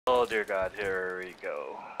Oh dear God, here we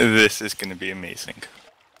go. This is gonna be amazing.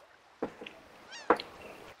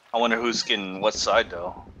 I wonder who's getting what side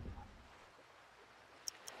though.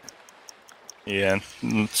 Yeah,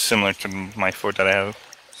 similar to my fort that I have.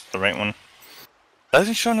 It's the right one.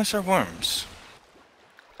 Doesn't show us our worms.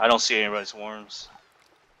 I don't see anybody's worms.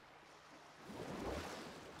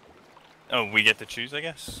 Oh, we get to choose, I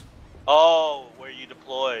guess? Oh, where you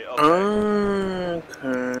deploy. Okay.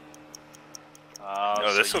 Okay.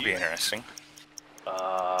 Oh, this will be interesting.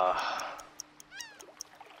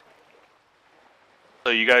 So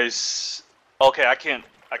you guys. Okay, I can't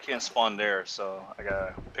spawn there, so I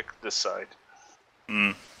gotta pick this side.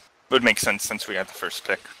 Would make sense since we got the first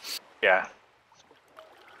pick. Yeah.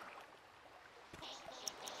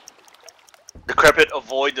 Decrepit,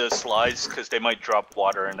 avoid the slides because they might drop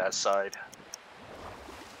water in that side.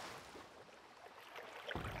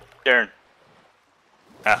 Darren.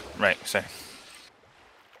 Ah, right, sorry.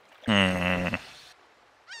 Hmm.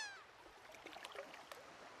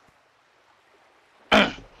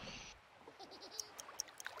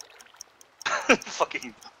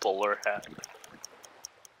 Fucking bowler hat.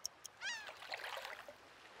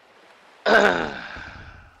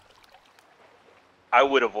 I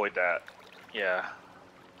would avoid that. Yeah.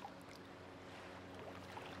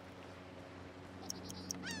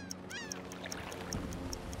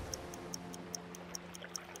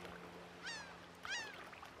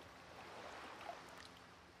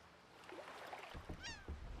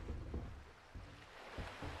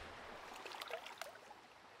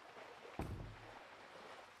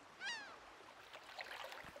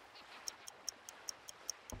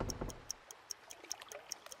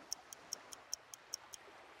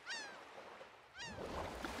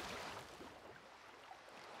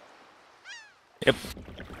 Yep.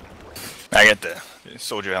 I got the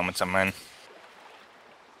soldier helmets on mine.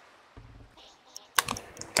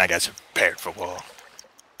 I guys are prepared for war.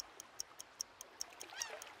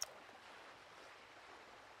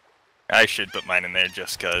 I should put mine in there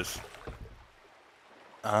just cause.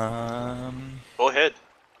 Go ahead.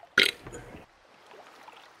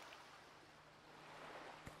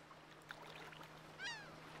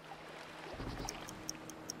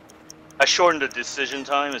 I shortened the decision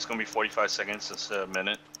time. It's gonna be 45 seconds instead of a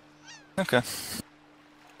minute. Okay.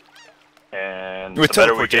 And With the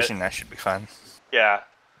better we teleportation, get, that should be fine. yeah.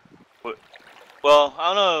 Well,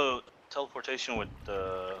 I don't know. Teleportation with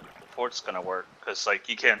the fort's gonna work because like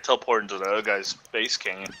you can't teleport into the other guy's base,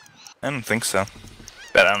 can you? I don't think so.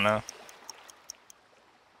 But I don't know.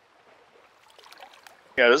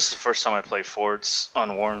 Yeah, this is the first time I play forts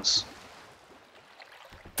on Worms.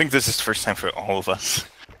 I think this is the first time for all of us.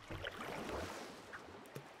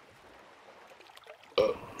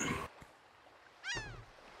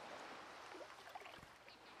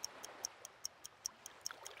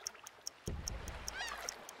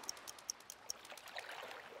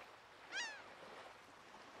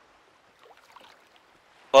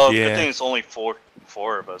 Well, Yeah. good thing it's only four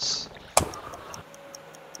of us.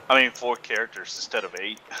 I mean, 4 characters instead of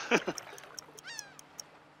 8.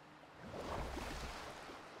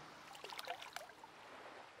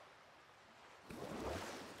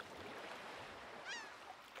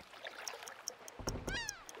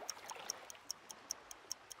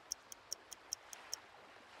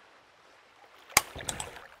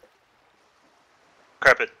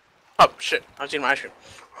 Crap it. Oh shit! I was eating my ice cream.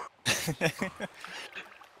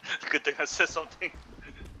 Good thing I said something.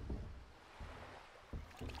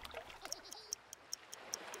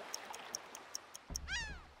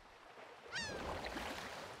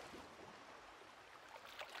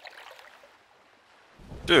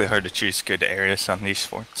 It's really hard to choose good areas on these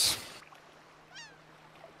forts.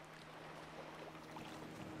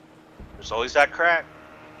 There's always that crack.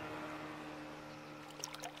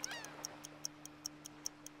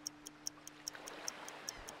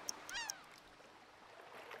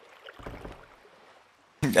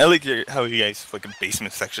 I like how you guys have like a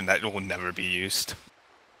basement section that will never be used.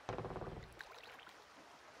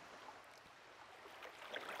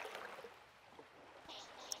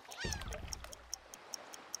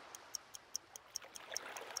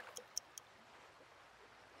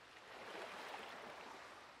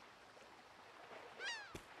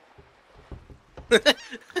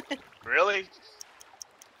 Really?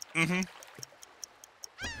 Mm-hmm.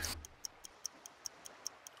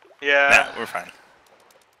 Yeah. Nah, we're fine.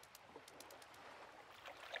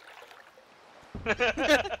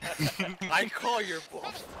 I call your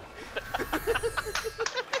bluff.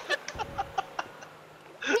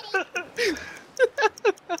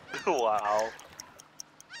 Wow.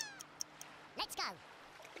 Let's go.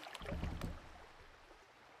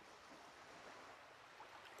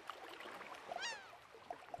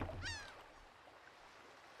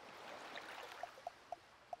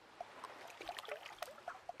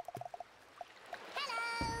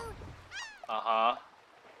 Uh-huh.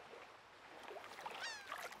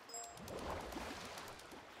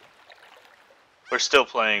 We're still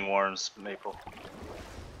playing Worms, Maple.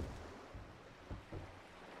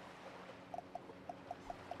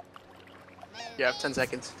 You have 10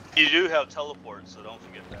 seconds. You do have teleport, so don't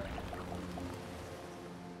forget that.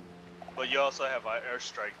 But you also have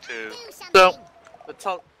airstrike too. So,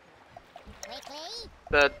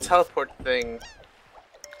 the teleport thing,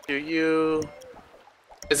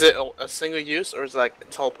 is it a single use, or is it like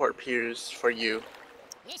teleport appears for you?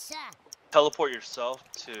 Yes, sir. Teleport yourself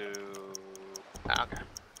to... Ah, okay.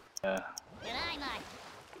 Yeah. Good eye, mate.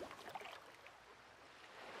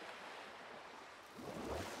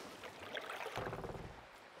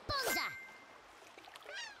 Bonza!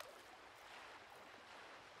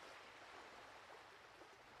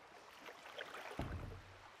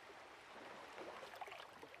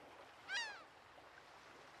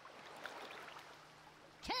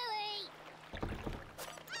 Cooey!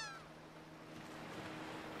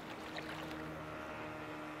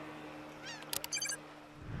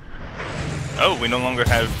 Oh, we no longer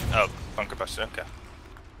have... Oh, Bunker Buster, okay.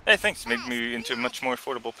 Hey, thanks, made me into a much more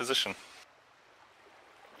affordable position.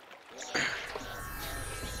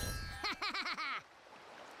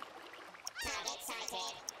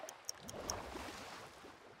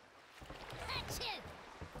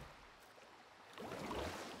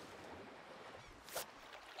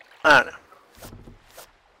 I don't know.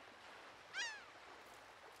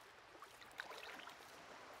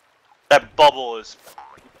 That bubble is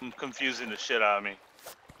confusing the shit out of me.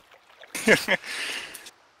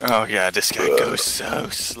 Oh yeah, this guy goes so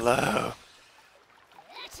slow.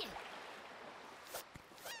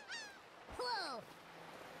 Whoa!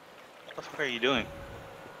 What the fuck are you doing?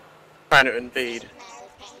 Trying to invade.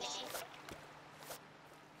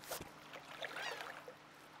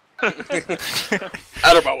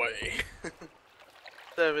 Out of my way.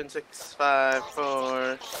 7, 6, 5,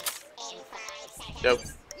 4. Nope.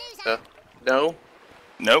 No.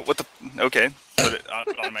 No, what the... Okay. Put it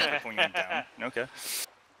automatically pointing down. Okay.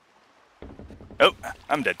 Oh,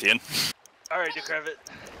 I'm dead, Ian. Alright, Decrevit,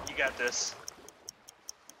 you got this.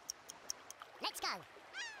 Let's go.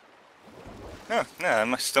 Oh, no,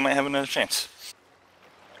 I still might have another chance.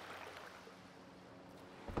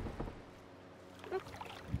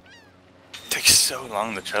 Takes so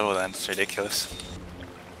long to travel that, it's ridiculous.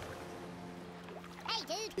 Hey,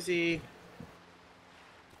 dude. Easy.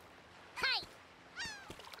 Hey.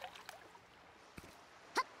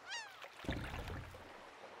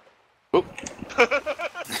 Oop.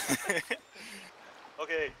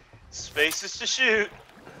 Okay, space is to shoot.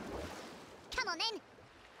 Come on then.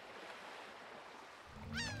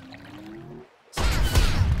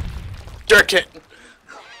 Jerk it.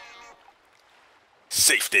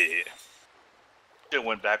 Safety. It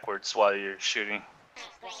went backwards while you're shooting.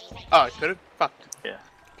 Oh, I could've? Fuck. Yeah.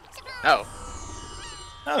 Oh.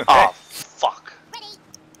 Okay. Oh, fuck. Ready.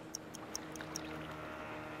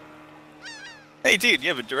 Hey dude, you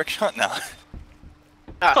have a direct shot now.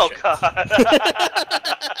 Ah, Oh shit. god.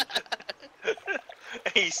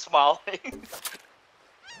 He's smiling.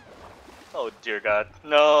 Oh dear god.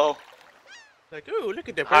 No. Like, ooh, look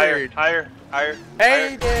at the Higher, bird. higher, higher.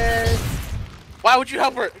 Hey, Dad. Why would you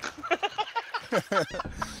help her? Go away.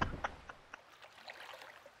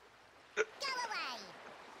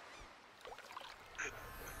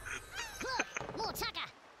 Look, more Tucker.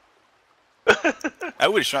 I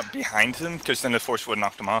would have shot behind him, because then the force would have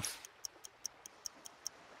knocked him off.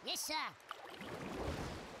 Yes, sir.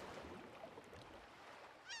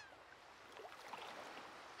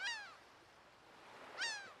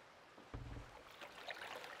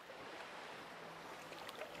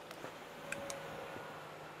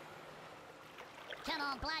 Come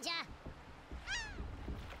on, Bludger.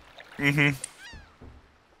 Mm-hmm.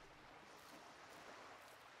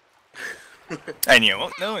 And you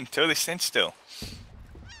won't know until they stand still.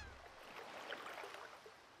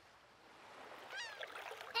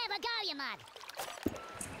 Have a go, you mug.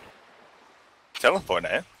 Teleport,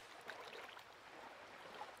 eh?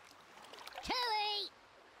 Cooey.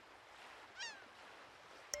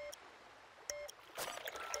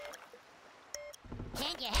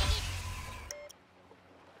 Can't you hack it?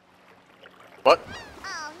 What? Oh,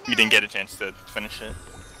 no. You didn't get a chance to finish it.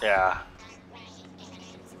 Yeah.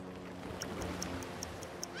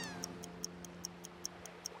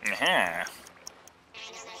 Aha.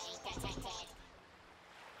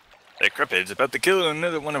 The Cripid's about to kill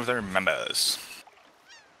another one of their members.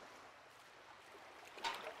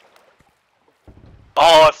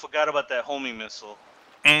 Oh, I forgot about that homing missile.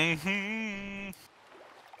 Mm-hmm.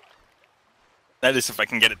 That is if I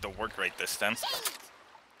can get it to work right this time.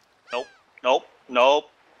 Nope. Nope. Nope.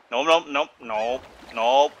 Nope. Nope. Nope. Nope.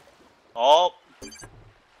 Nope. Nope.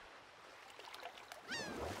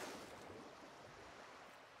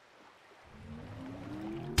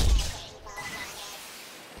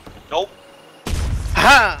 Nope.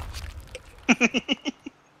 Ha!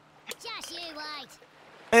 Just you wait.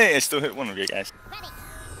 Hey, I still hit one of you guys. Ready.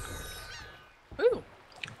 Ooh.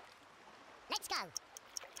 Let's go.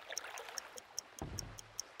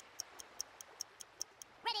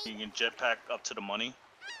 You Ready. can jetpack up to the money.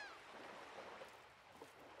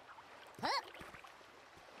 Huh?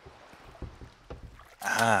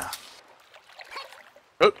 Ah.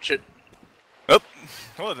 Oh shit. Oh.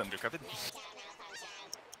 Well done, Decrepit.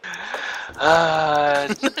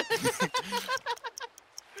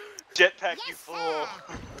 Jetpack, you Yes, fool. sir.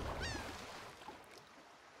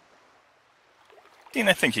 Dean,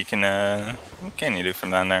 I think you can, what can you do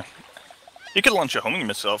from down there? You could launch a homing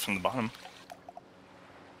missile from the bottom.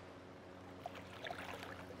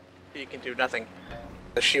 You can do nothing.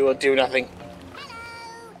 She will do nothing.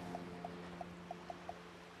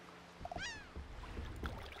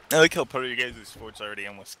 I like how part of you guys' fort's already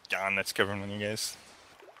almost gone. That's covering one of you guys.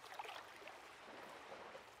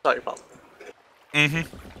 Not your fault. Mm-hmm. Move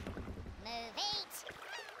it.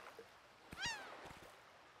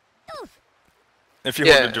 Oof. If you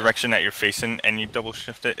Yeah. hold the direction that you're facing and you double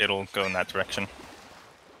shift it, it'll go in that direction.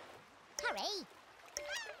 Hurry.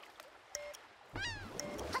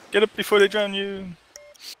 Get up before they drown you.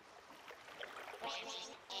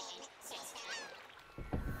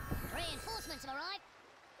 Reinforcements have arrived.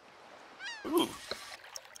 Ooh.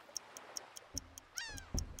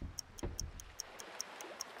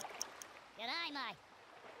 G'day, mate.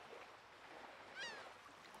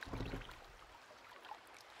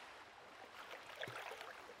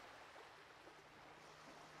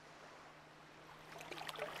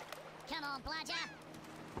 Come on, Bludger.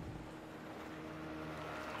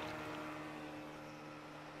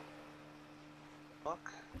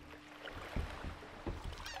 Fuck.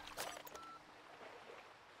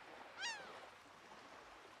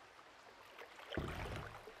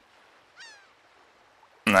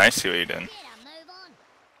 I see what you're doing. Get a move on.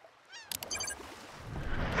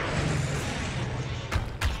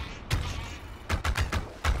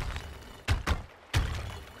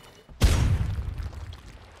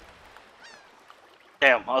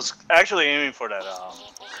 Damn, I was actually aiming for that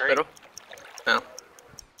crate, Middle? No.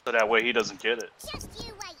 so that way he doesn't get it. Just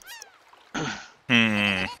you wait.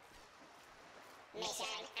 Hmm.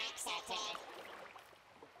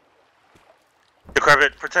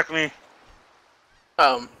 Decrepit, protect me.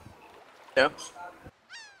 Yeah.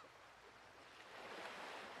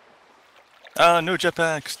 No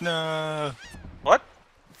jetpacks, no. What?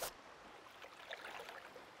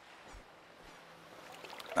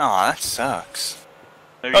 Aw, that sucks.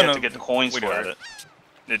 Maybe you have to get the coins we for got it.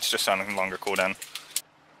 It's just on a longer cooldown.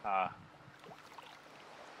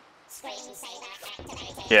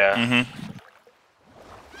 Yeah. Mm-hmm.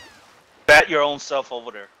 Bat your own self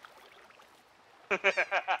over there.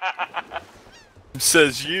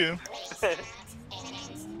 Says you.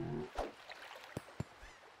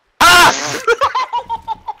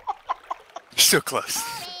 So close.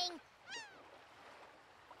 Ring.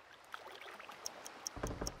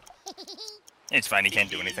 It's fine, he can't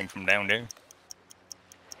do anything from down there.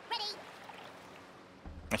 Ready.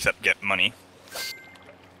 Except get money.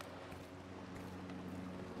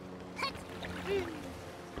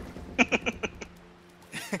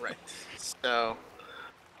 Right. So,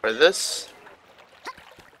 for this.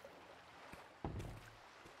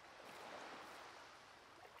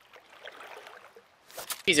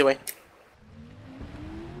 Easy way.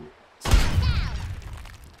 Down.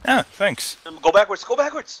 Ah, thanks. Go backwards, go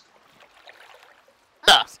backwards!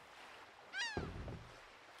 Ah.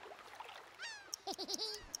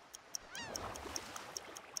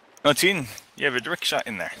 Oh, Teen, you have a direct shot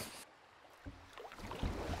in there.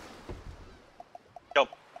 Yo.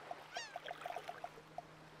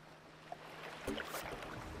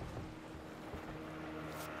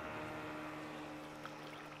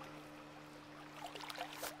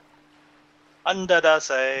 Under the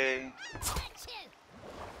sea, That's you.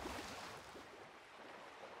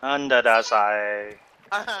 under the sea.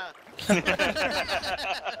 Haha.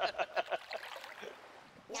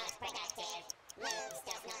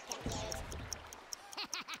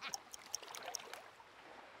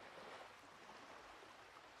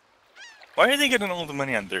 Why are they getting all the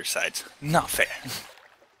money on their sides? Not fair.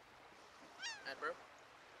 Bro.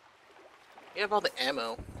 You have all the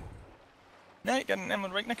ammo. Now you got an ammo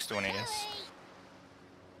right next to one, I guess.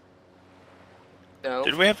 Hurry. No.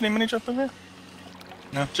 Did we have any money drop over here?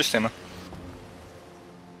 No, just ammo.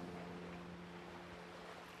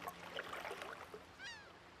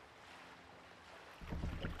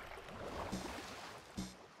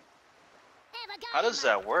 How does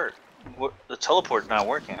that work? What, the teleport not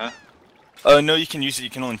working, huh? No, you can use it. You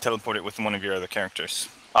can only teleport it with one of your other characters.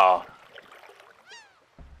 Oh.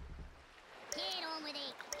 Get on with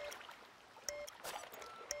it.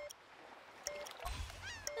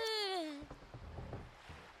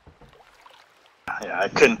 Yeah, I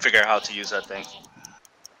couldn't figure out how to use that thing.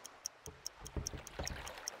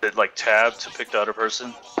 Did like tab to pick the other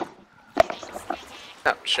person?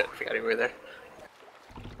 Oh shit, I forgot you were there.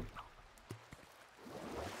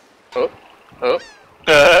 Oh. Oh.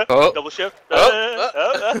 Oh. Double shift. Oh.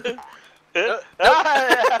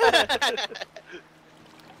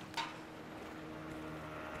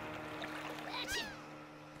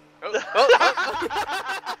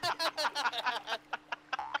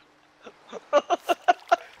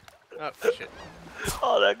 Oh shit.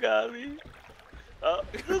 Oh, that got me. Oh.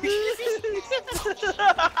 Boring.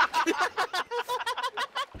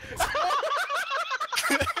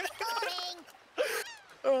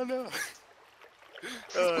 Oh no.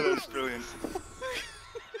 Oh, that's brilliant.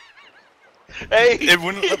 Hey! It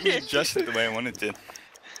wouldn't let me adjust it the way I wanted to.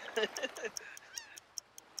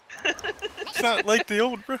 It's not like the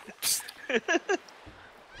old ropes.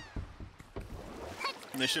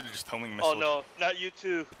 They should have just homing Oh missiles. no, not you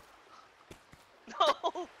too.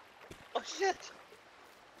 No! Oh shit!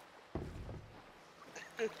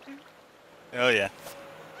 Oh yeah.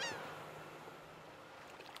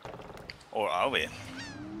 Or are we?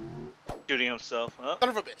 Shooting himself. Oh, Son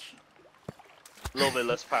of a bitch. a little bit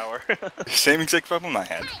less power. Same exact problem I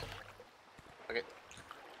had. Okay.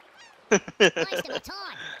 Waste of my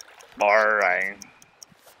time. Alright.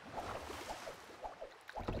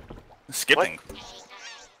 Skipping.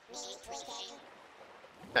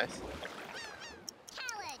 Nice.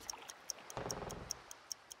 Coward.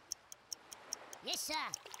 Yes, sir.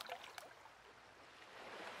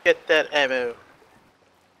 Get that ammo.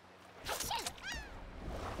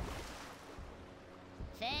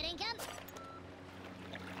 Fair income.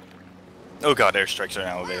 Oh god, airstrikes are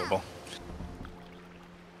now available.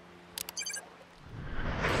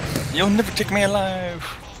 You'll never take me alive.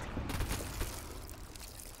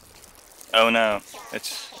 Oh no,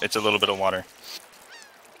 it's a little bit of water.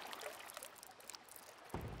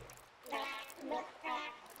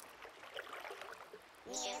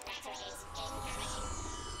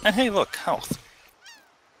 And hey, look, health.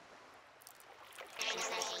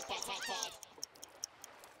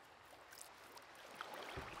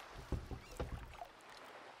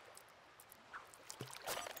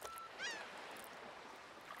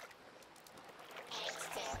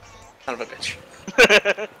 Son of a bitch.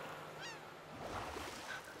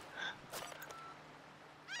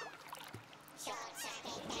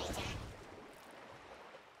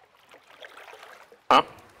 Huh?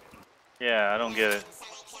 Yeah, I don't get it.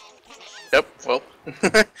 Yep, well.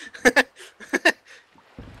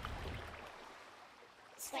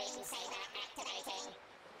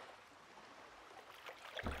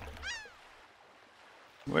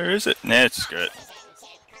 Where is it? Nah, it's good.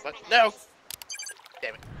 What? No!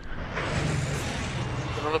 Damn it.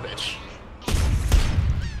 Son of a bitch.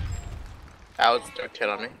 Alex don't hit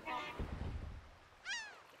on me.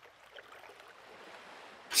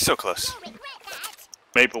 So close. You'll regret that.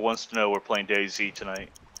 Maple wants to know we're playing DayZ tonight.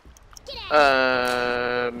 Get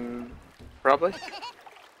out. Probably.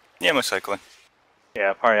 Yeah, most likely.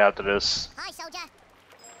 Yeah, probably after this. Hi, soldier.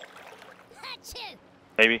 Achoo.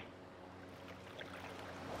 Maybe.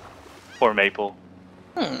 Or Maple.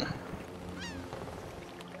 Hmm.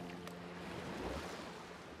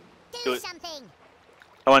 Do Do it. something.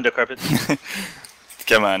 I want Decrepit.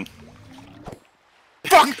 Come on.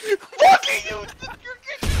 Fuck! Fucking you!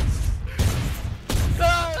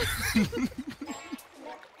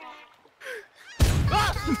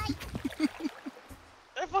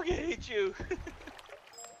 I fucking hate you.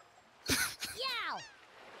 Yow.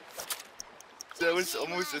 That was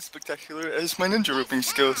almost as spectacular as my ninja roping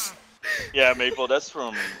skills. Yeah, Maple, that's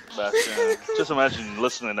from back then. Just imagine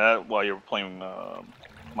listening to that while you're playing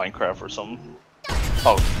Minecraft or something.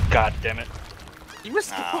 Oh, god damn it. You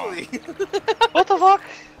missed completely. What the fuck?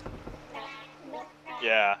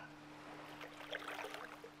 Yeah.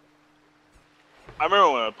 I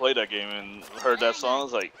remember when I played that game and heard that song, I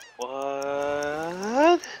was like,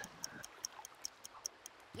 what?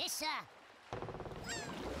 Yes, sir.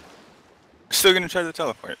 Still gonna try to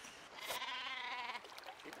teleport.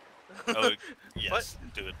 Oh, yes. What?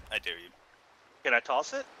 Do it. I dare you. Can I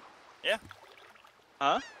toss it? Yeah.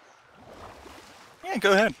 Huh? Yeah,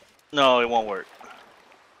 go ahead. No, it won't work.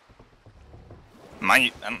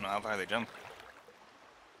 I don't know how far they jump.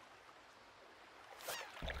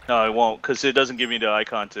 No, it won't, because it doesn't give me the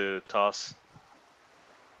icon to toss.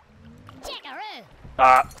 Jackaroo.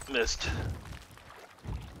 Ah, missed.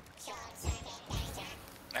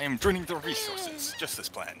 I am draining the resources, just as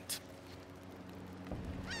planned.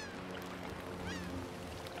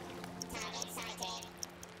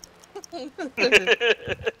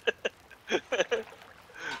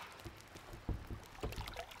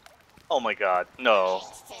 Oh my god, no.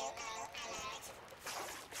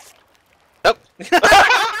 Nope.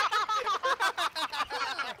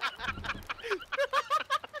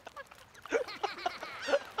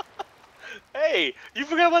 Hey, you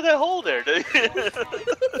forgot about that hole there, didn't you?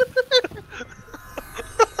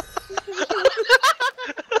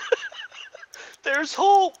 There's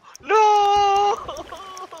hope! No!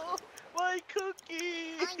 My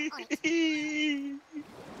cookie!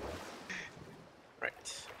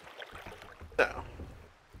 Right. So.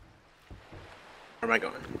 Where am I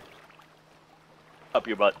going? Up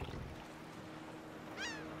your butt.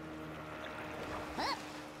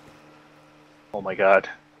 Oh my god.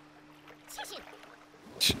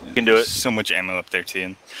 You can do it. So much ammo up there,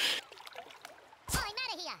 Tian. I'm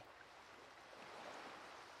out of here.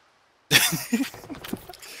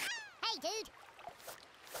 Hey, dude.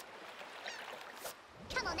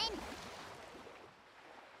 Come on then.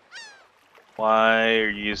 Why are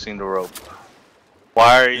you using the rope?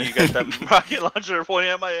 Why are you got that rocket launcher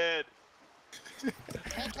pointing at my head?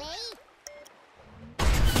 Quickly.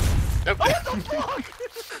 Nope.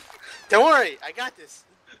 Don't worry, I got this.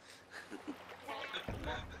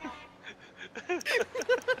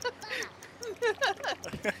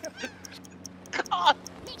 God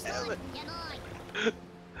Next damn one, it. you're mine.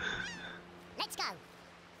 Let's go.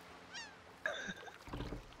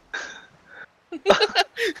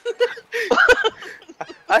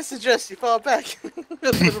 I suggest you fall back a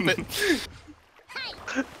little bit. Hey.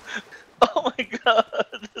 Oh my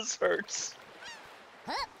god, this hurts.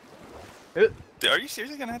 Hup. Are you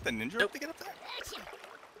seriously gonna have to ninja rope to get up there? Action.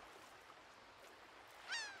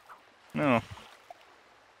 No.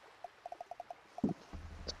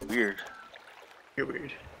 Weird. You're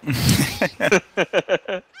weird.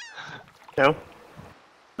 No?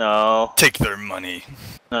 No. Take their money.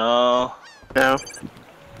 No. No.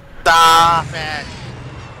 Stop it!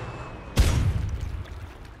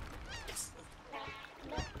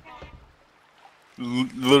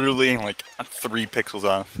 Literally like 3 pixels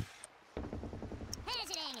off. Here's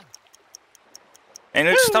it hanging. And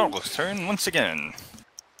it's Starl's turn once again.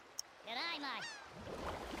 Good eye, mate.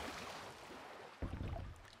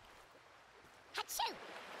 Achoo.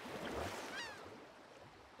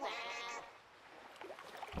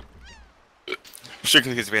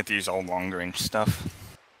 Strictly because we have to use all long range stuff.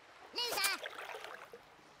 Loser.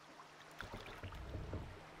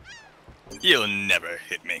 You'll never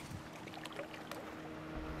hit me.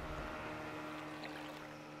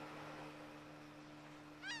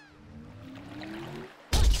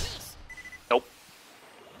 What's this? Nope.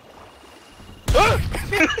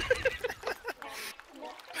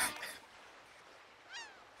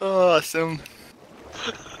 Awesome.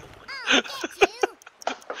 Oh, get you.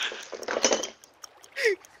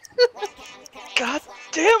 God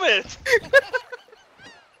damn it!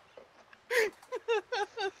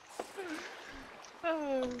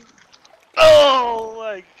 Oh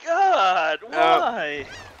my god, why?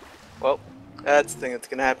 Well, that's the thing that's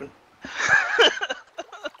gonna happen.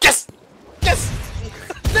 Yes! Yes!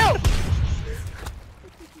 No!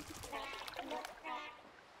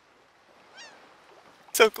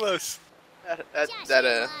 So close. Just That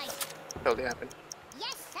right. totally happened.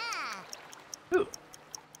 Yes, sir.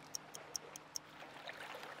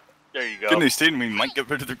 There you go. Good news, Tian. We might get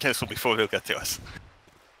rid of their castle before they'll get to us.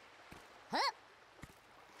 Hup.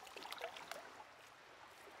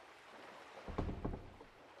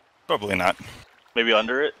 Probably not. Maybe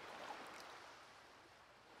under it?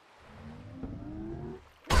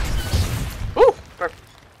 Ooh! Perfect.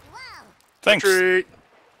 Whoa. Thanks. Retreat.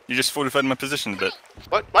 You just fortified my position a bit.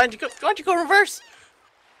 What? Why'd you go reverse?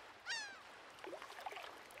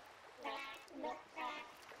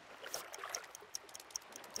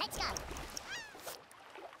 Let's go.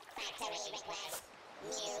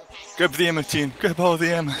 Grab the ammo, Tian. Grab all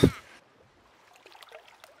the ammo.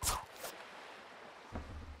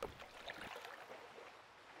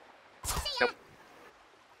 See ya.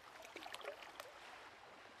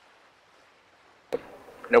 Nope.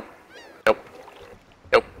 Nope. Nope.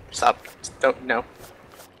 Nope. Stop. Don't. No.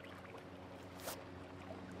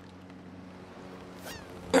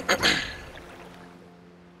 Achoo.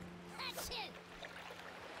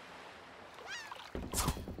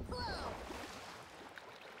 Whoa.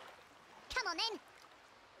 Come on then.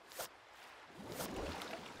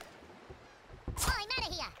 I'm out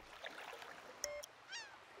of here.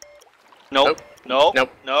 Nope. Nope. Nope.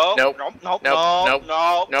 Nope. No. Nope. Nope. Nope. Nope. No. Nope.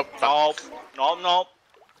 No. Nope. Nope. Nope. Nope.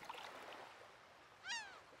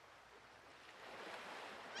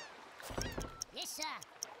 Yes, sir.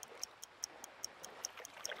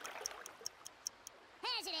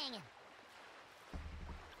 Hazarding.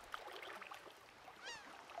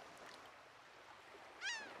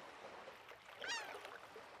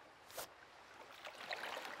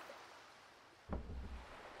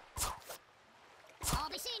 I'll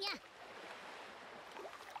be seeing ya.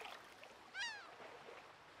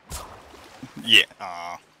 Yeah.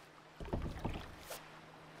 Aw.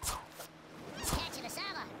 Catching a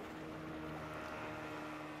salver.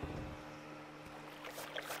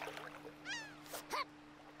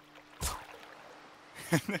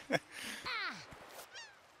 Ah.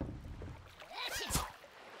 That's it.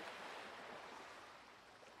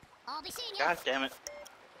 I'll be seeing ya. God damn it.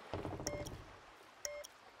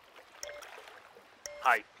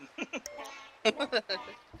 Hi.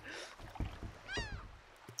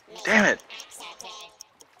 Damn it.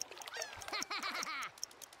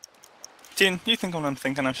 Tin, do you think what I'm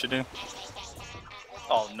thinking I should do?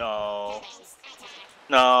 Oh no.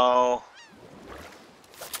 No.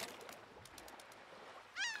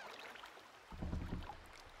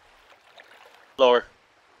 Lower.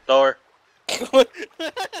 Lower.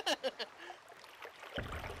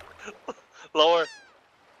 Lower.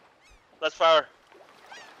 Less power.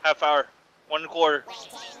 Half hour. 1/4.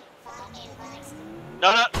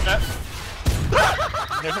 No, no, no.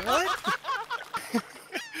 What?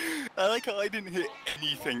 I like how I didn't hit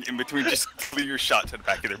anything in between, just clear shot to the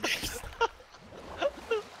back of their base.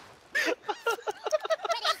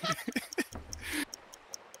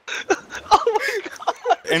 Oh my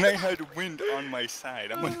god. And I had wind on my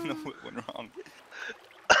side. I want to know what went wrong.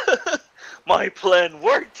 My plan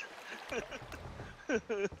worked.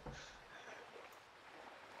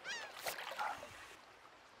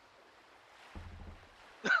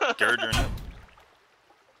 Girder in it.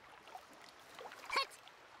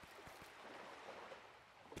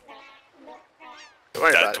 Don't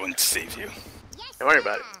worry That about it. won't save you. Yes, Don't worry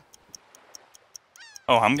about it. sir.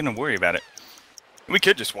 Oh, I'm gonna worry about it. We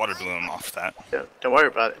could just water balloon him off that. Don't worry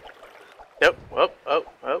about it. Yep. Oh. Oh.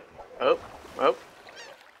 Oh. Oh. Oh.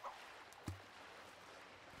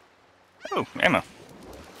 Oh, ammo.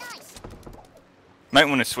 Nice. Might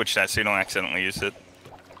want to switch that so you don't accidentally use it.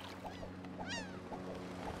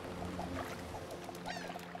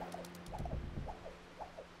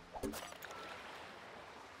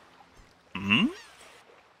 Hmm?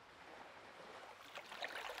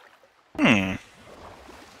 Hmm.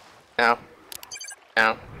 No.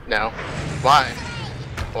 No. No. Why?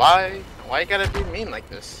 Why? Why you gotta be mean like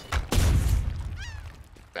this?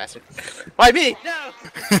 Bastard. Why me? No!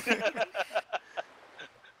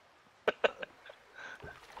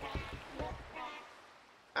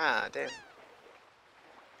 Ah, damn.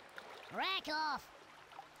 Rack off.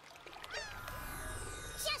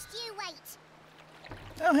 Just you wait.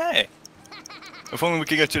 Oh, hey. If only we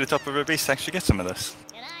could get to the top of our base to actually get some of this.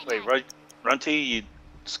 Good eye, Wait, mate. Runty, you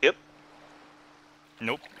skip?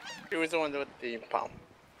 Nope. He was the one with the palm.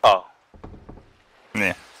 Oh.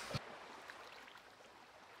 Yeah.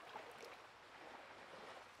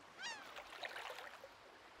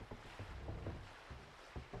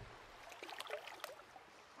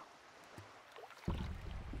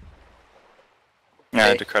 Nah,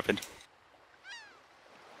 Hey. decrepit.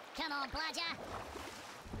 Come on, Bludger.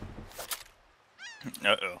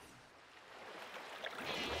 Uh-oh.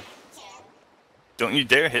 Don't you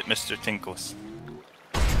dare hit Mr. Tinkles.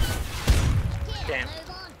 Yeah, Damn. move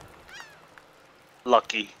on.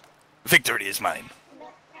 Lucky. Victory is mine.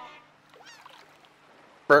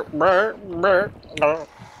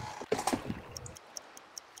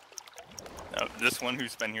 This one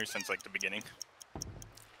who's been here since like the beginning.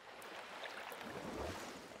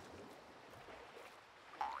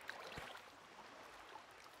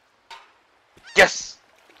 Yes!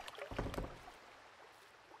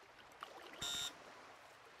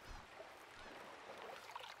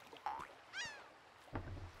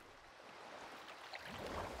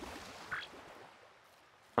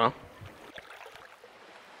 Huh?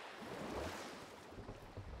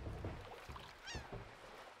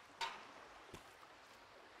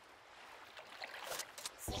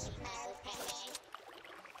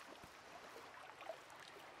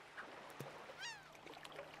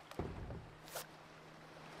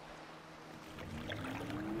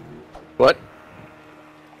 What?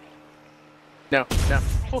 No, no.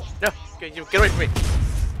 Oh, no. Get away from me.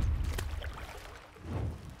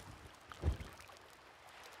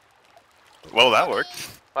 Well, that worked.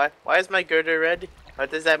 Why is my girder red?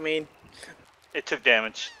 What does that mean? It took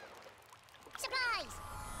damage. Supplies.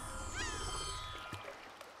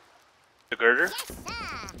 The girder? Yes, sir.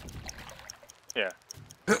 Yeah.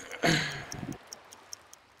 Ready.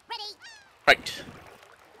 Right.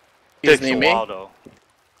 You Takes guys a need me? while though.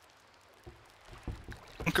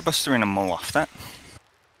 Bunker Buster and a mull off that.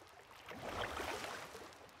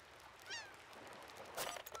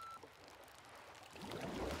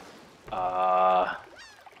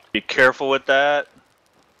 Be careful with that.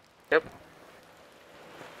 Yep.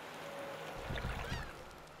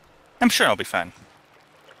 I'm sure I'll be fine.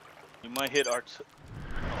 You might hit our.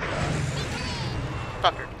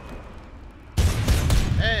 Fucker.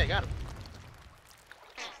 Hey, I got him.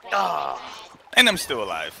 Ah. And I'm still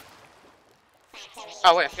alive.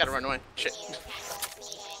 Oh wait, I gotta run away. Shit.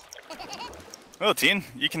 Well, Tien,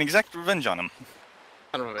 you can exact revenge on him.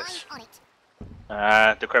 Son of a bitch. I'm on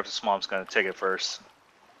it. The Crepus Mom's gonna take it first.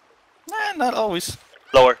 Nah, not always.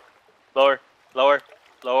 Lower, lower, lower,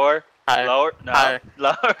 lower, Higher. lower. No, Higher.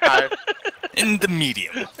 lower. Higher. In the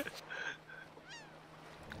medium.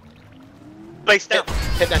 Place down.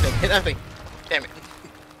 Hit that thing. Hit that thing. Damn it.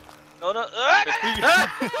 No, no.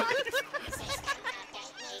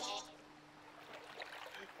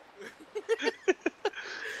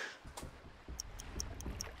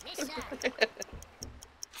 Yes, sir.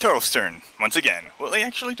 Turtle's turn, once again. Will they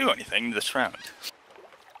actually do anything this round?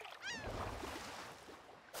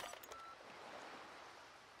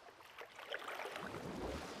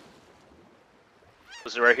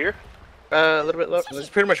 Was it right here? A little bit low. It's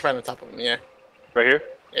pretty much right on top of him. Yeah. Right here?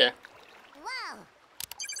 Yeah. Wow.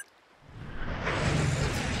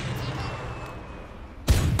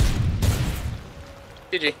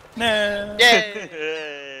 GG. Nah.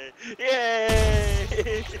 Yay!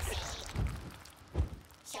 Yay!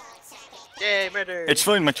 Yay, murder! It's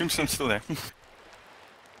fine, my tombstone's still there.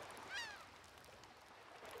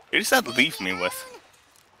 Who does that leave me with?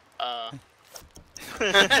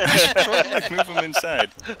 Like, move him inside.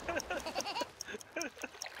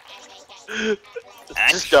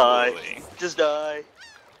 Just die. Actually, Just die.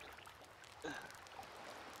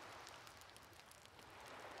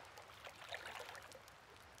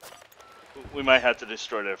 We might have to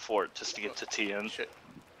destroy that fort just to get to TN. Shit.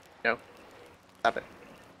 No. Stop it.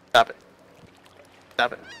 Stop it.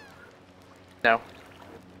 Stop it. No.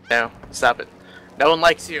 No. Stop it. No one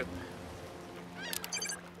likes you.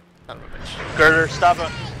 Son of a bitch. Girder, stop it.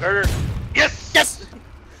 Girder. Yes! Yes!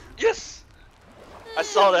 Yes! I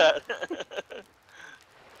saw that.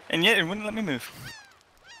 and yet it wouldn't let me move.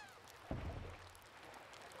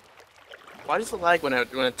 Why does it lag when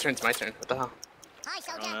it turns my turn? What the hell? Hi,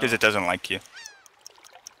 soldier. Because it doesn't like you.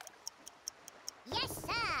 Yes,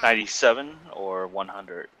 sir. 97 or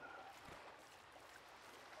 100?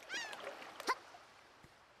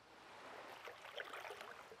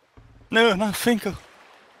 No, not Finkel.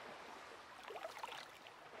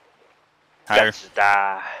 Higher. Just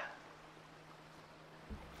die.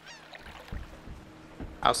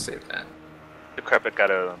 I'll save that. Decrepit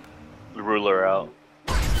got a ruler out.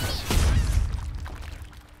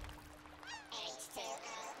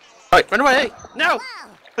 Alright, run away! Hey! No! Wow.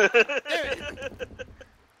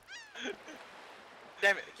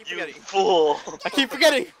 Damn it, I keep You forgetting. fool! I keep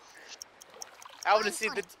forgetting! I want to see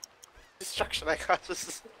the destruction I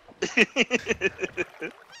caused.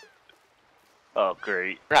 Oh,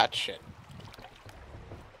 great. Rat shit.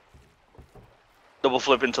 Double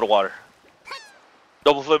flip into the water.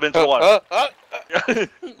 Double flip into the water.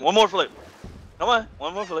 One more flip. Come on,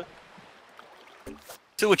 one more flip.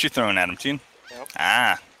 See what you're throwing at him, Tien. Nope.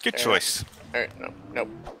 Ah, good Fair. choice. Alright, no, nope.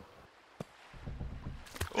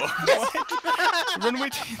 What? Run away,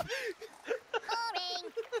 Tien. Boring.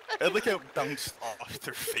 I like how it bounced off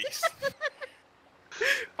their face.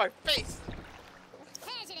 My face!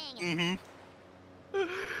 Hesitating. Mm-hmm.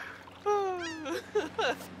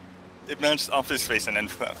 It bounced off his face and then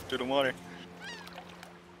fell through the water.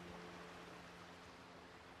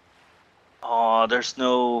 Oh, there's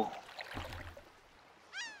no.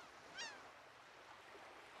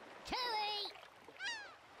 Tui.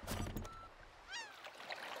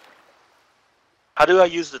 How do I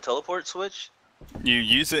use the teleport switch? You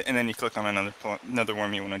use it and then you click on another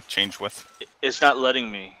worm you want to change with. It's not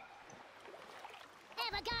letting me.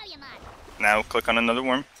 Have a go, you man. Now click on another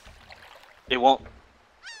worm. It won't.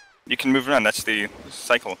 You can move around, that's the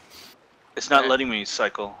cycle. It's not Okay. letting me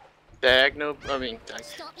cycle.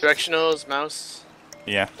 Directionals, mouse.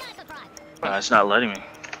 Yeah. Go for broke. It's not letting me.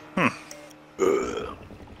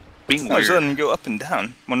 Being I was weird. letting you go up and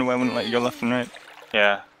down. Wonder why I wouldn't let you go left and right.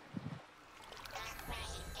 Yeah.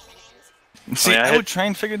 See, yeah, I I had- would try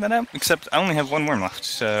and figure that out, except I only have one worm left,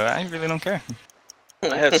 so I really don't care.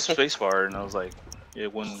 I had spacebar and I was like,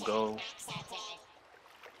 it wouldn't go.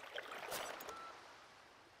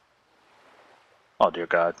 Oh dear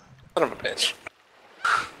God. Son of a bitch.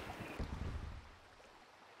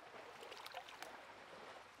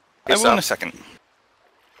 I will in a second.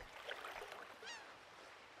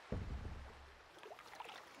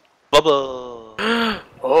 Bubba.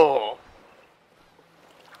 Oh.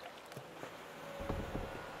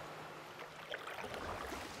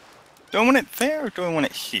 Do I want it there or do I want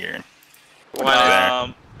it here?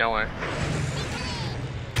 Why? Don't worry.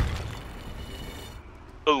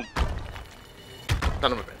 Boom.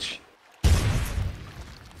 Son of a bitch.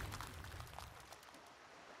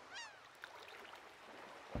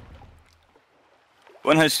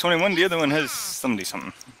 One has 21, the other one has 70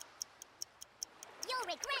 something. You'll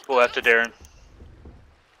regret Go after Darren.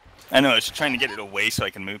 I know, I was trying to get it away so I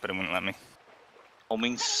can move, but it wouldn't let me.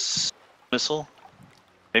 Homing missile?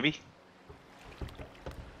 Maybe?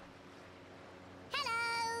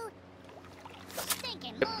 Hello!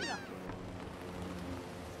 Stinking mongrel.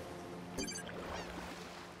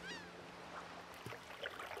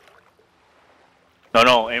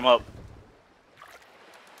 No, aim up.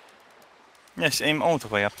 Yes, aim all the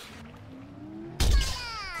way up.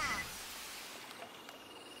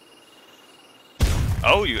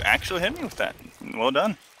 Oh, you actually hit me with that. Well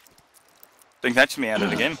done. I think that's me out of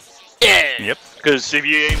the game. Yeah. Yep. Because if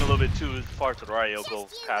you aim a little bit too far to the right, you'll go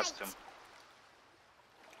past him.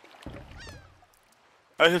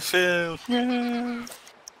 I have failed. Yeah.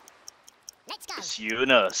 Let's go. It's you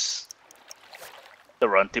and us. The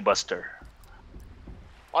Runty Buster.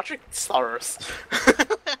 Watching stars.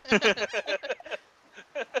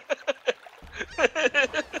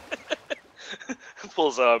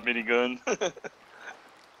 Pulls out a minigun.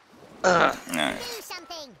 Alright. Do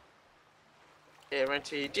something. Yeah, want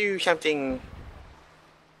to do something.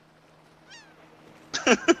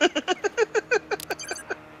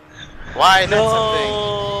 Why not something?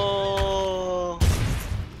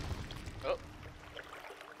 No.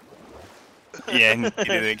 Yeah, you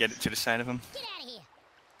did get it to the side of him. Get out of here.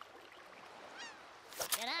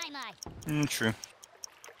 G'day, mate. True.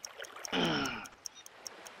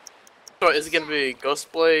 So is it gonna be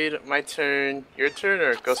Ghostblade, my turn, your turn,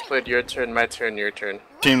 or Ghostblade, your turn, my turn, your turn?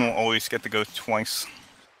 Team will always get to go twice.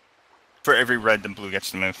 For every red, the blue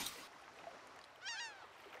gets to move.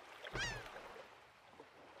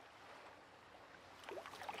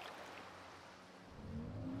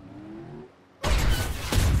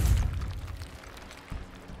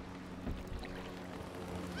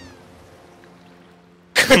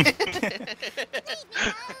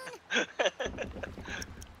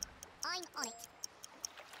 I'm on it.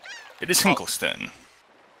 It is Hinklestone.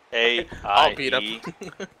 Hey, I'll beat up.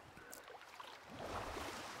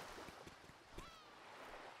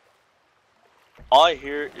 All I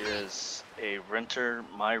hear is a renter.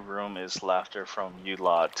 My room is laughter from you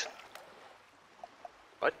lot.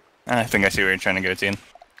 I think I see where you're trying to go, Ian.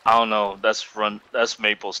 I don't know. That's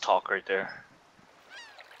Maple's talk right there.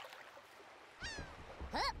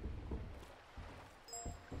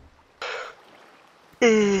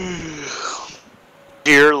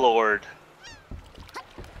 Dear Lord.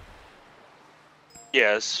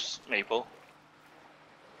 Yes, Maple.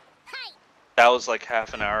 Hey! That was like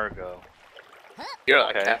half an hour ago. You're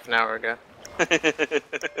like Okay. half an hour ago.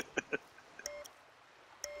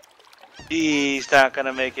 He's not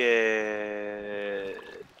gonna make it.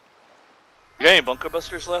 You got any bunker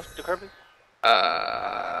busters left, DeCarpy?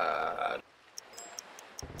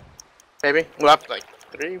 Maybe we'll have like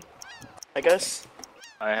 3, I guess.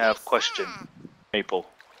 I have question, Maple.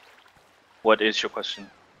 What is your question?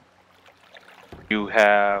 You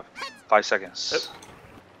have 5 seconds.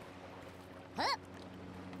 Hup.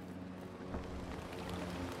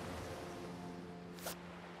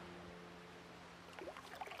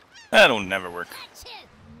 That'll never work. Achoo.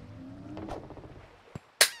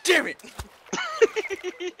 Damn it!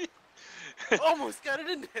 Almost got it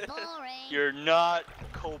in there. Boring. You're not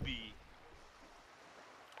Kobe.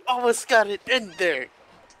 Almost got it in there.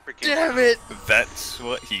 Freaking. Damn it! That's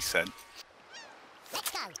what he said. Let's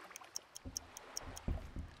go.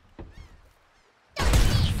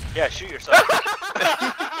 Yeah, shoot yourself. Oi!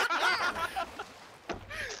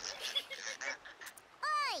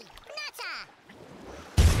 Nutter!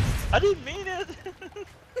 I didn't mean it.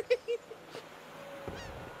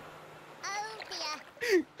 Oh dear.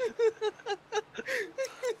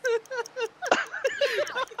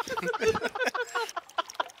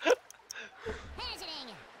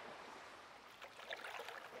 Hazarding.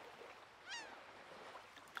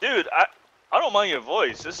 Dude, I don't mind your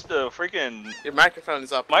voice. This is the freaking Your microphone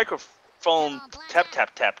is up. microphone tap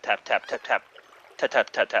tap tap tap tap tap tap tap tap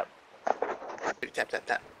tap tap. Tap, tap,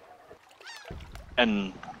 tap.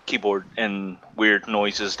 And keyboard and weird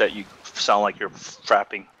noises that you sound like you're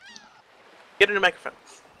frapping. Get in the microphone.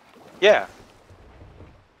 Yeah.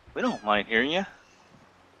 We don't mind hearing you.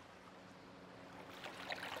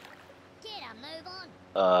 Get a move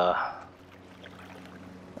on.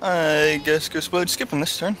 I guess we're skipping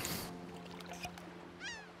this turn.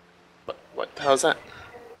 What the hell's that?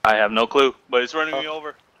 I have no clue, but it's running me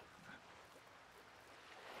over.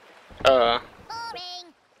 Boring.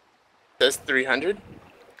 That's 300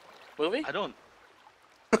 movie? I don't.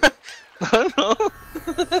 I don't know.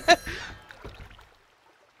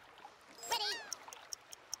 Ready.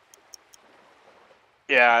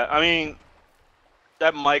 Yeah, I mean,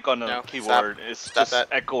 that mic on the No, keyboard is Stop just that.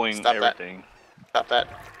 echoing Stop that. everything. Stop that.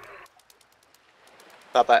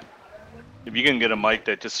 Stop that. If you can get a mic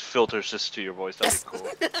that just filters just to your voice, that'd be cool.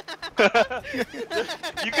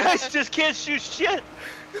 You guys just can't shoot shit.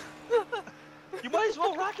 You might as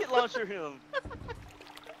well rocket launcher him.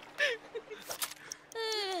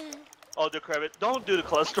 Oh, Decrepit, don't do the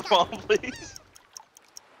cluster bomb, please.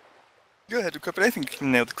 Go ahead, Decrepit. I think you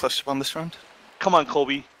can nail the cluster bomb this round. Come on,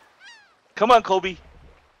 Kobe. Come on, Kobe.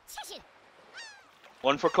 Shush it.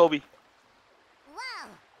 One for Kobe. Wow.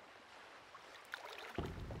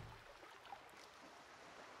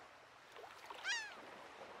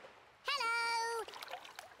 Hello.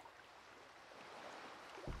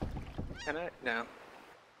 Can I? No.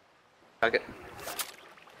 Okay.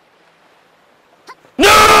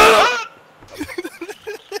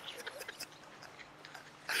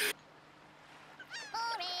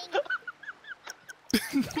 Boring.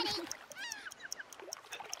 Ready.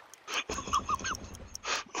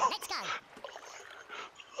 Let's go.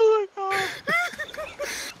 Oh my god.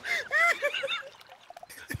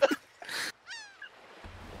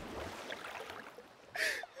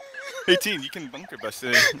 18, you can bunker bust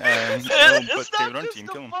it. But It's they not run just team,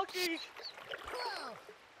 the kill him. fucking. Whoa.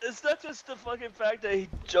 It's not just the fucking fact that he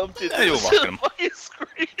jumped into Yeah, you'll the walk him. fucking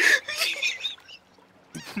screen.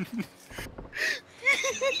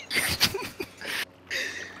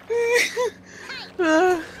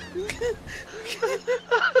 Move it.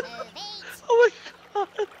 Oh my god.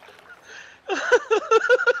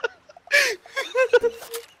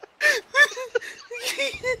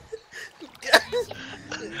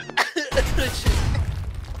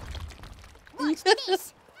 Watch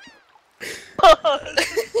this. Oh.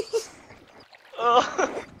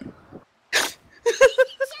 Just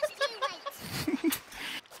you wait.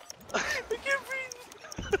 I can't breathe.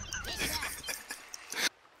 This way.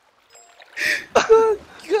 Oh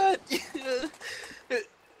god.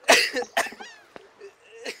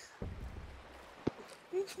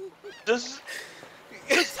 Just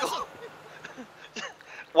go.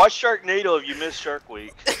 Watch Sharknado if you miss Shark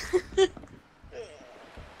Week.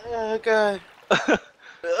 Oh god.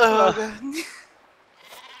 Oh god.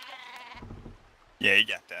 Yeah, you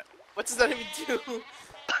got that. What does that even do?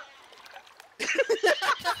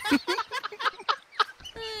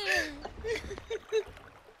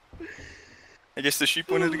 I guess the sheep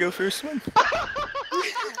wanted to go first one.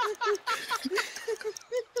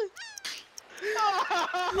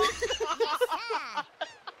 Yes, sir.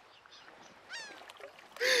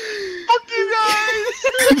 Fuck you guys!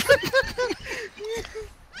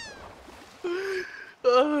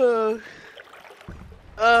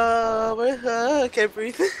 I can't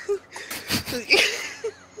breathe.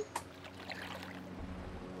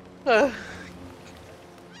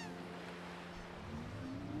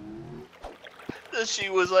 She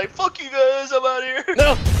was like, fuck you guys, I'm out here.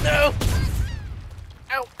 No, no.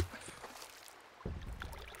 Ow.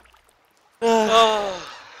 Oh.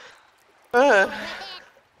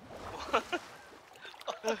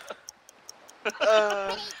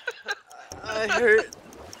 I hurt.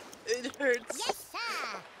 It hurts. Yes,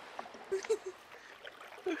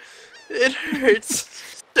 sir. It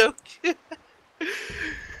hurts so good.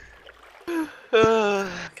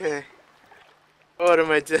 Okay. What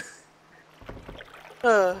am I doing?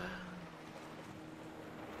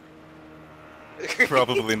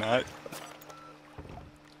 Probably not.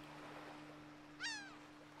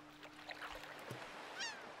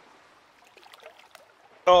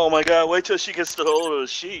 Oh my god, wait till she gets the hold of the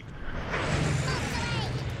sheep.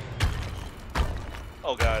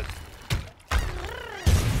 Oh god.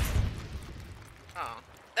 Oh.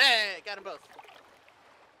 Hey, got them both.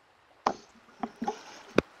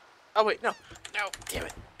 Oh wait, no. No, damn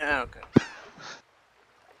it. Oh, okay.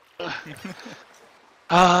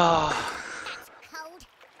 Ah. Cold.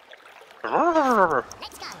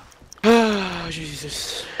 Let's go. Oh,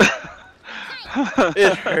 Jesus.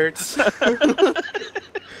 It hurts.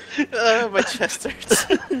 My chest hurts.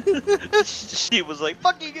 She was like,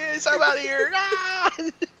 "Fuck you guys, I'm out of here!" Ah!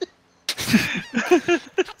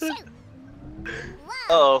 Shoot.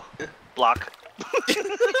 Oh, block.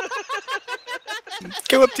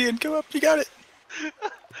 Go up, Tian. Go up. You got it.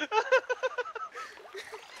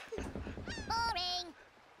 Boring.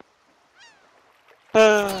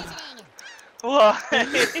 Visiting. Why?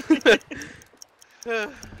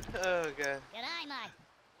 Oh god. Good eye, Mike.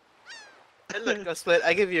 And look, go split.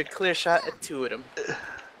 I give you a clear shot at 2 of them.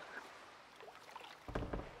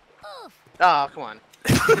 Oof. Oh, come on.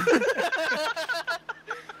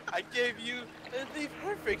 I gave you the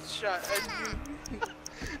perfect shot at you.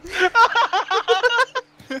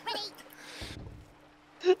 Ready.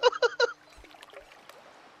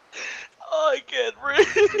 Oh, I can't breathe.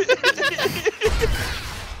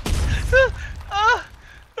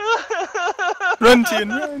 Run, Tian,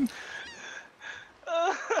 run.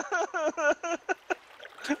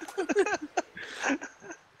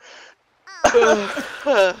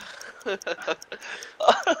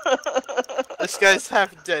 This guy's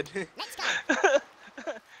half dead. Let's go.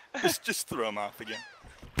 Just throw him off again.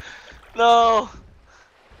 No.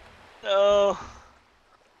 No.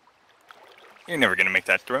 You're never gonna make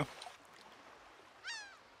that throw.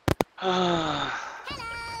 Hello.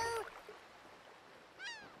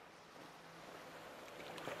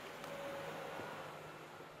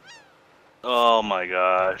 Oh my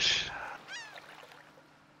gosh.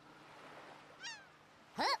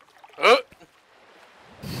 Huh? Oh.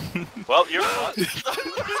 Well, you're fucked.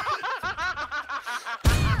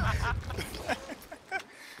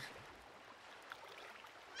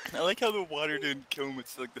 I like how the water didn't kill him.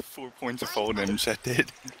 It's like the 4 points of fall damage that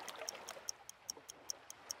did.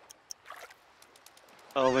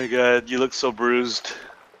 Oh my god, you look so bruised.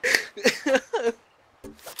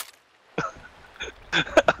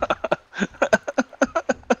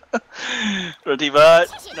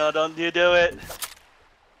 Rotibot, no, don't you do it.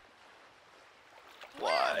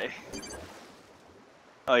 Why?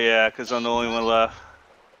 Oh yeah, because I'm the only one left.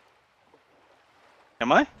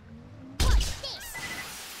 Am I? Watch this.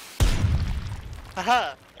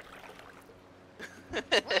 Haha.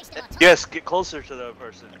 Waste of our time. Yes, get closer to the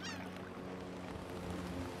person.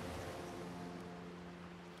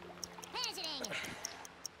 Visiting.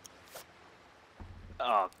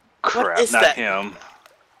 Oh crap, is not that? him.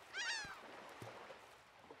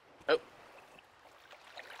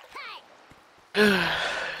 Hey.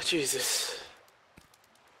 Jesus.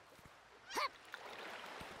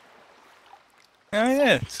 Oh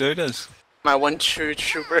yeah, so it does. My one true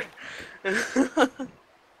trooper. Huh.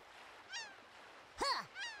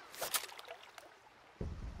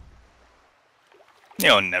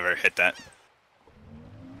 You'll never hit that.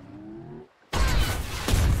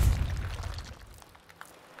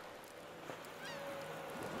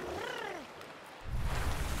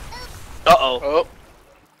 Uh-oh. Oh.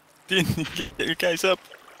 Get your guys up.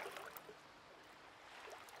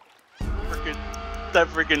 That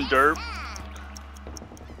freaking derp. Ah.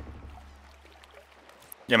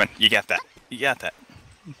 Yeah, man, you got that. You got that.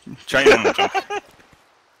 Try your normal jump.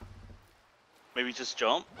 Maybe just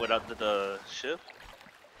jump without the shift.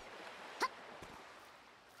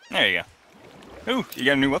 There you go. Ooh, you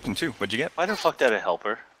got a new weapon too. What'd you get? Why the fuck did it help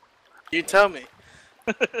her? You tell me.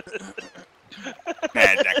 Nah,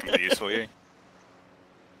 that can be useful, yeah.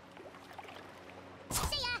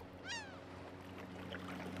 See ya.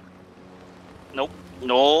 Nope.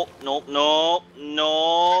 No, nope, no, Come no.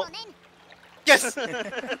 on then. Yes!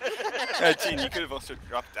 Gene, you could have also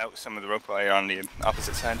dropped out some of the rope wire on the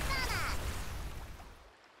opposite side.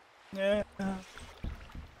 Yeah.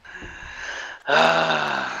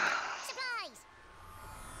 Supplies.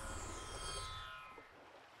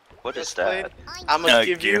 What is Just played. that? I'm gonna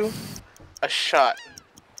give gear. you a shot.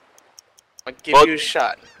 I'm gonna give Well- you a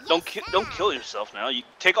shot. Don't kill yourself now. You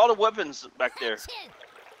take all the weapons back there Two.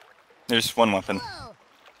 There's one weapon. Whoa.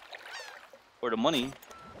 or the money.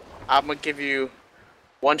 I'm gonna give you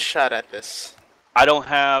one shot at this. I don't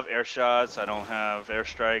have air shots. I don't have air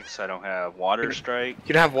strikes. I don't have water strike.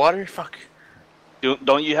 You don't have water? Fuck.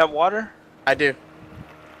 Don't you have water? I do.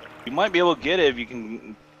 You might be able to get it if you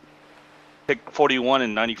can pick 41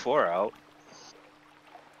 and 94 out.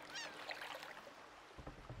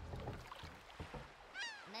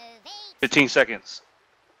 Movie. 15 seconds.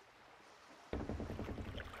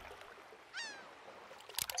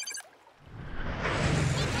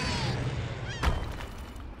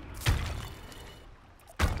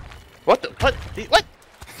 What the? What? What?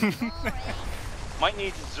 Boring. Might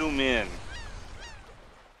need to zoom in.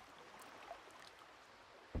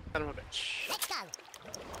 Son of a bitch. Let's go.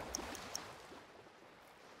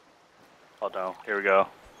 Oh no, here we go.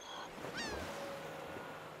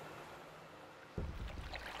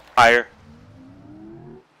 Higher.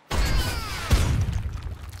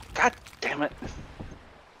 God damn it.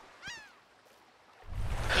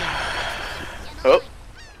 Oh.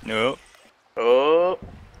 No. Oh.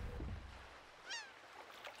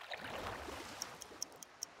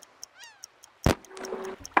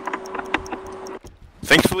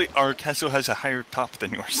 Thankfully, our castle has a higher top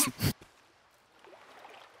than yours.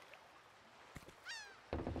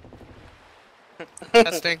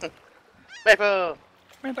 Testing. Maple.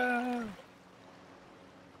 Rainbow.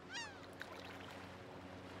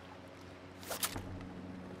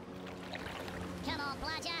 Come on,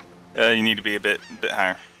 Bludger. You need to be a bit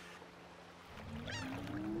higher.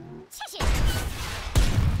 Tissue.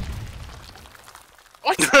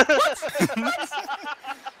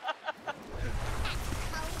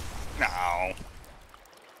 No.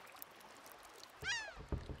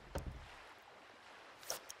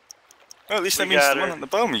 Well, at least that We means got the one her. on the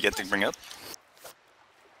bottom you get to bring up.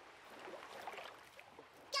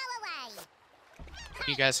 Go away. Can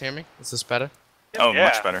you guys hear me? Is this better? Oh, Yeah.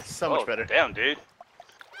 much better. So much better. Damn, dude.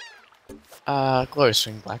 Glory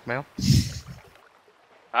Swing blackmail.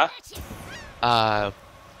 Huh?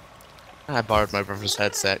 I borrowed my brother's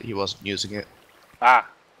headset. He wasn't using it. Ah.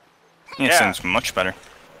 Yeah, Yeah. sounds much better.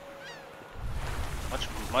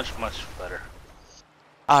 Much better.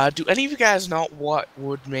 Do any of you guys know what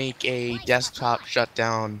would make a desktop shut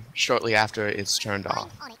down shortly after it's turned I'm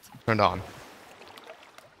on? on it. Turned on.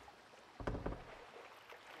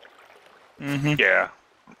 Mm-hmm. Yeah.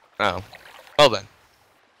 Oh. Well then.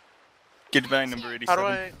 Goodbye, number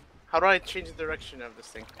 87. How do I change the direction of this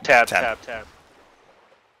thing? Tab. Tab.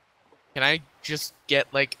 Can I just get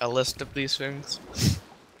like a list of these things?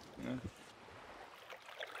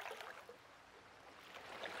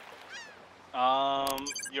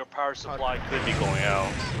 Your power supply could be going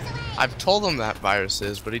out. I've told him that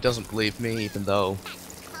viruses, but he doesn't believe me, even though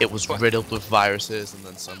it was riddled with viruses, and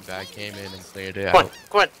then some guy came in and cleared it Come on, out.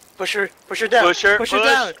 come on. Push her down. Push her,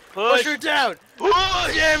 down. push. Push her down. Push!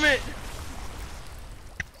 Damn it.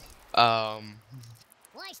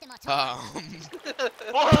 Waste my time.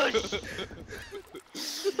 Push!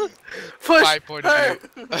 Push My point of her.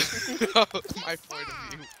 view. My point of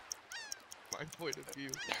view. My point of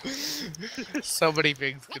view. So many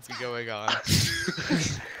things could be going on.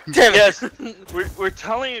 Damn it. Yes, we're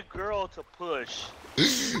telling a girl to push.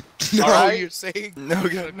 No, Alright. you're saying No,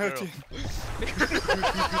 push no, a no. girl.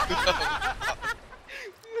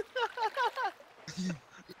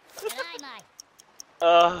 Good eye,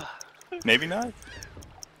 mate. Maybe not.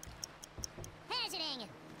 Hesitating.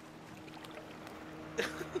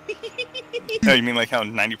 No, you mean like how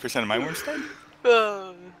 90% of my worms died?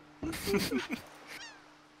 Achoo.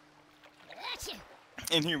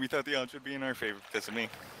 In here, we thought the odds would be in our favor because of me.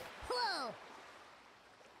 Whoa.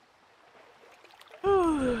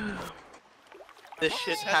 This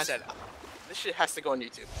shit has to go on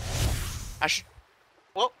YouTube. I should.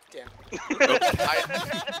 Well, damn.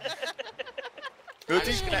 Good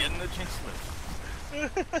just thing gonna- getting the chance to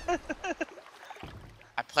live.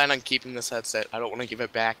 I plan on keeping this headset. I don't want to give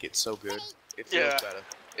it back. It's so good. It feels Yeah. better.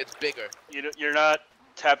 It's bigger. You're not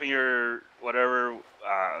tapping your whatever.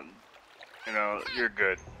 You're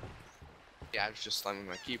good. Yeah, I was just slamming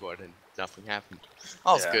my keyboard and nothing happened.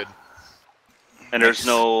 All's Yeah. good. And there's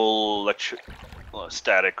no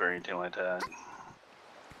static or anything like that.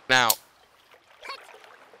 Now,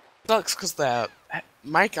 sucks because the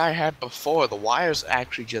mic I had before, the wires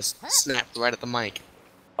actually just snapped right at the mic.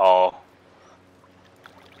 Oh.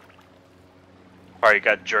 Probably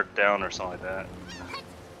got jerked down or something like that.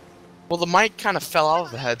 Well, the mic kind of fell out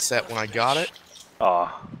of the headset when I got it.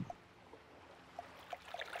 Oh.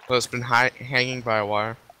 So it's been hanging by a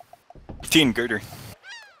wire. Teen girder.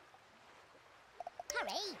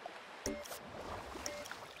 Hurry.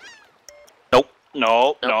 Nope.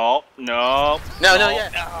 No. No. No. No, No.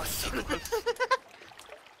 yeah.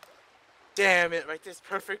 Damn it, right there's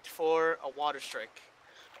perfect for a water strike.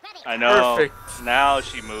 Ready. I know. Perfect. Now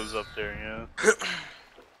she moves up there, yeah.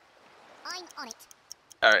 I'm on it.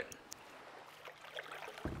 Alright.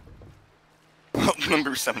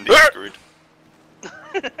 Number 70 screwed.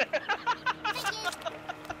 Thank you.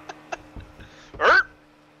 Er!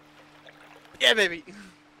 Yeah, baby.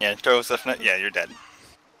 Yeah, throw stuff. Yeah, you're dead.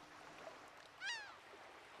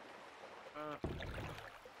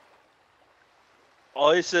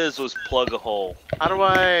 All he says was plug a hole. How do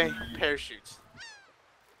I parachute?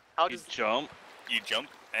 How You does jump. You jump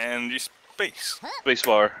and you space.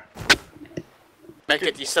 Spacebar. make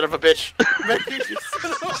it, you son of a bitch? Make it, you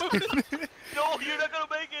son of a bitch. No, you're not gonna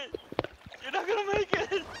make it. You're not gonna make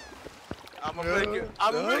it. I'm gonna make it.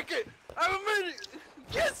 I'm gonna make it. I'm gonna make it.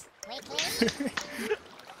 Yes. Quickly.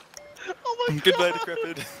 Oh my Goodbye, god!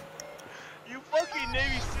 Decrepit. You fucking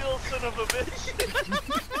Navy SEAL son of a bitch!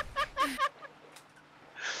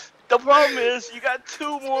 The problem is, you got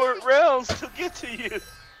 2 more rounds to get to you.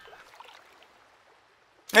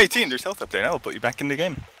 Hey, team, there's health up there. I'll put you back in the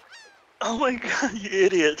game. Oh my god, you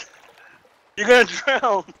idiot! You're gonna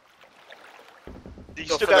drown. Do you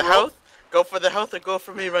Go still for the got rope? health? Go for the health or go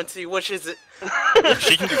for me, Runty? Which is it?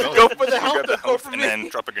 She can do both. Go for the She can health grab the or go health for and me? then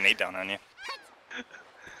drop a grenade down on you.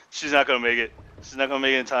 She's not gonna make it. She's not gonna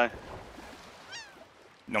make it in time.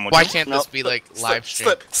 No more. Why jump. can't No, this be like live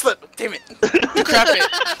stream? Slip, damn it. Decrepit!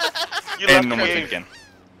 You left And no the more game. thing again.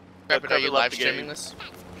 Decrepit, are you Decrepit left live the streaming game. this?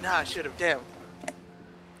 Nah, I should have, damn.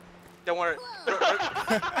 Don't worry.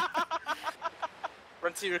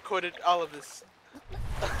 Runty recorded all of this.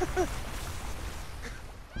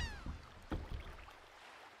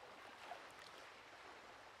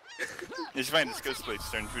 It's fine, it's Ghostblade's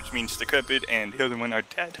turn, which means Decrepit and the other one are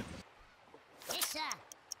dead. Yes, sir.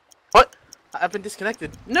 What? I've been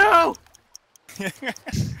disconnected. No! Good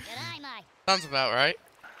eye, mate. Sounds about right.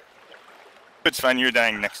 It's fine, you're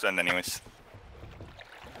dying next round anyways.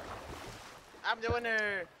 I'm the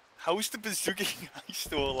winner. How is the bazooka guy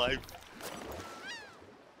still alive?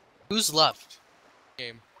 Who's left?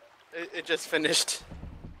 Game. It just finished.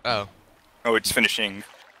 Oh. Oh, it's finishing.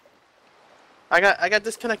 I got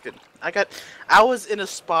disconnected. I was in a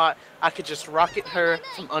spot I could just rocket her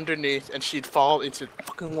from underneath and she'd fall into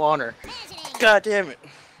fucking water. There's an end. God damn it.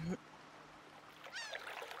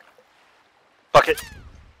 Fuck it.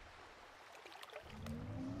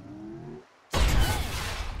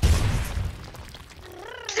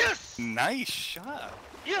 Yes! Nice shot.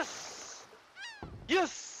 Yes!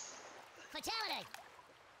 Yes! Fatality.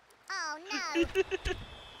 Oh no.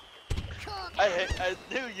 Cork. I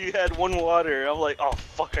knew you had 1 water. I'm like, oh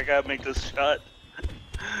fuck, I gotta make this shot.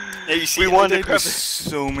 Yeah, you see, We we won won the with Decrepit.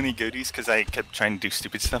 so many goodies because I kept trying to do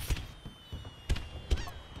stupid stuff.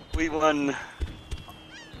 We won.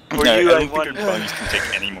 For Yeah, you, I I don't think won. our bodies can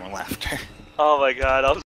take any more laughter. Oh my god, I'm